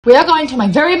We are going to my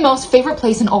very most favourite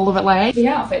place in all of LA. The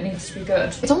outfit needs to be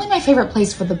good. It's only my favourite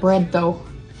place for the bread though.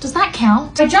 Does that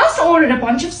count? I just ordered a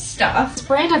bunch of stuff. This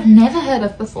brand I've never heard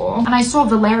of before, and I saw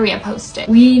Valeria post it.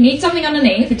 We need something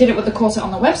underneath. We did it with the corset on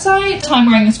the website. I'm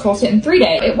wearing this corset in 3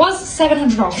 days. It was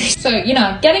 $700. So, you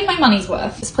know, getting my money's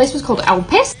worth. This place was called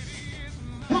Alpes.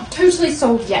 Not totally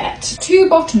sold yet. 2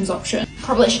 bottoms option.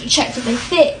 Probably should have checked if they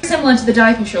fit. Similar to the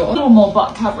diaper short. A little more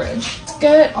butt coverage.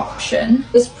 Skirt option.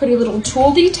 This pretty little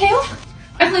tulle detail.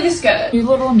 Definitely the skirt. New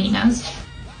little Aminas.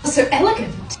 So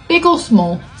elegant. Big or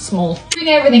small? Small. Doing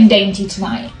everything dainty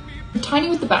tonight. Tiny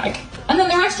with the bag. And then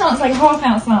the restaurant's like half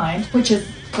outside, which is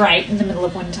great in the middle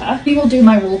of winter. We will do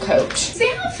my wool coat. It's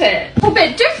the outfit. A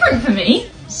bit different for me.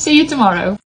 See you tomorrow.